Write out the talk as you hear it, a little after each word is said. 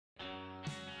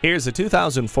Here's a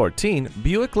 2014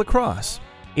 Buick LaCrosse.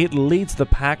 It leads the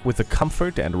pack with the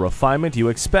comfort and refinement you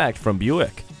expect from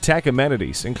Buick. Tech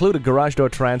amenities include a garage door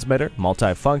transmitter,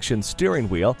 multi-function steering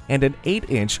wheel, and an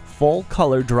 8-inch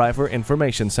full-color driver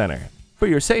information center. For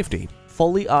your safety,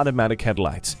 fully automatic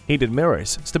headlights, heated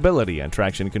mirrors, stability and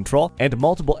traction control, and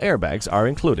multiple airbags are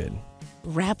included.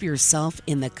 Wrap yourself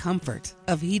in the comfort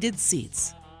of heated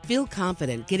seats. Feel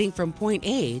confident getting from point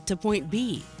A to point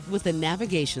B with a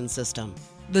navigation system.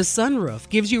 The sunroof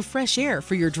gives you fresh air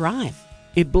for your drive.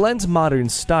 It blends modern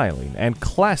styling and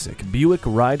classic Buick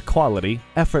ride quality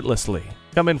effortlessly.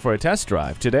 Come in for a test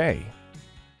drive today.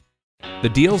 The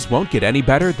deals won't get any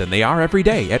better than they are every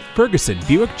day at Ferguson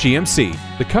Buick GMC.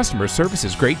 The customer service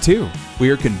is great too. We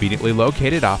are conveniently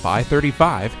located off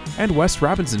I-35 and West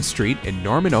Robinson Street in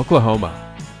Norman, Oklahoma.